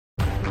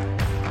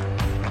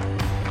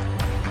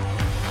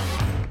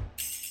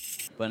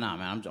But nah,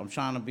 man, I'm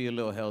trying to be a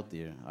little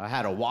healthier. I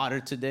had a water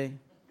today.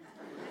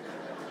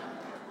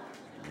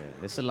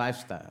 Yeah, it's a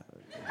lifestyle.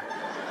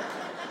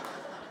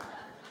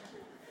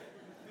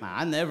 Nah,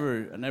 I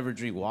never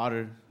drink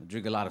water. I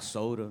drink a lot of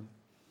soda.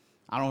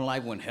 I don't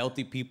like when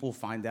healthy people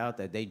find out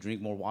that they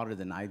drink more water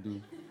than I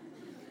do.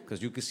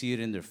 Because you can see it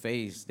in their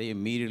face. They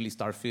immediately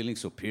start feeling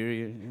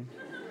superior.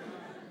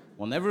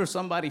 Whenever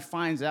somebody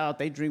finds out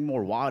they drink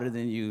more water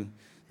than you,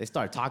 they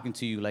start talking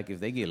to you like if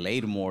they get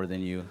laid more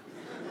than you.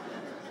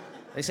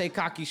 They say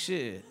cocky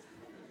shit.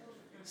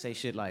 Say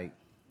shit like,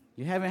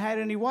 "You haven't had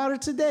any water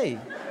today."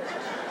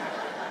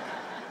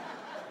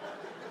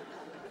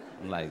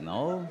 I'm like,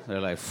 "No." They're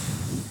like,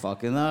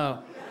 "Fucking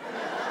up."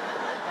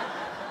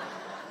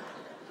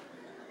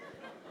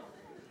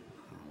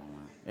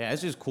 Yeah,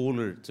 it's just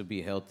cooler to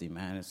be healthy,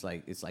 man. It's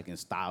like in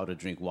style to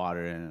drink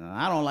water, and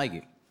I don't like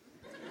it.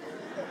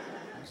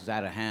 It's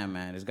out of hand,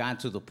 man. It's gotten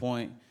to the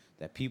point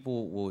that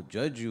people will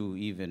judge you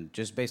even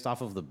just based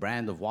off of the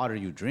brand of water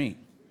you drink.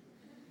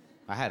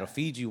 I had a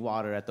Fiji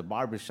water at the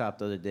barbershop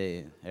the other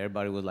day.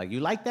 Everybody was like, "You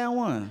like that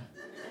one?"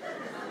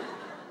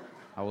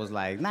 I was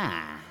like,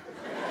 "Nah."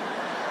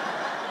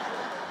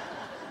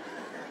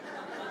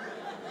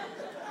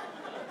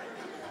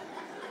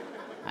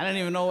 I didn't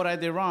even know what I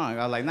did wrong.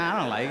 I was like, "Nah, I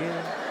don't like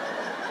it."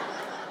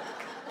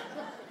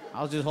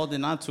 I was just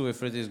holding on to it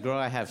for this girl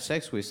I have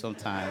sex with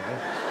sometimes.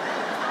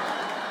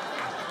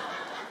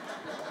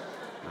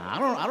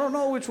 I don't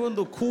know which one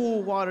the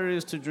cool water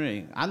is to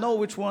drink. I know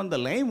which one the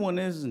lame one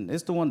is, and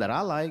it's the one that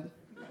I like.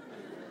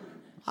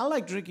 I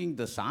like drinking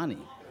Dasani.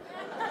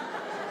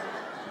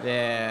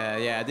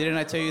 Yeah, didn't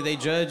I tell you they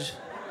judge?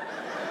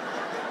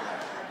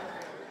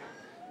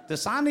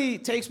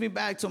 Dasani takes me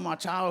back to my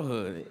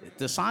childhood.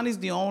 Dasani's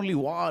the only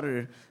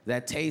water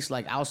that tastes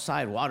like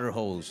outside water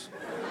hose.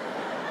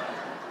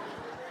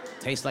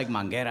 Tastes like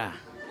manguera.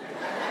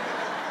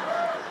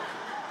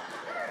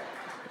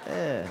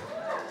 Yeah.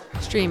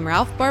 Stream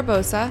Ralph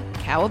Barbosa,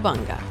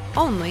 Cowabunga,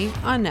 only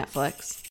on Netflix.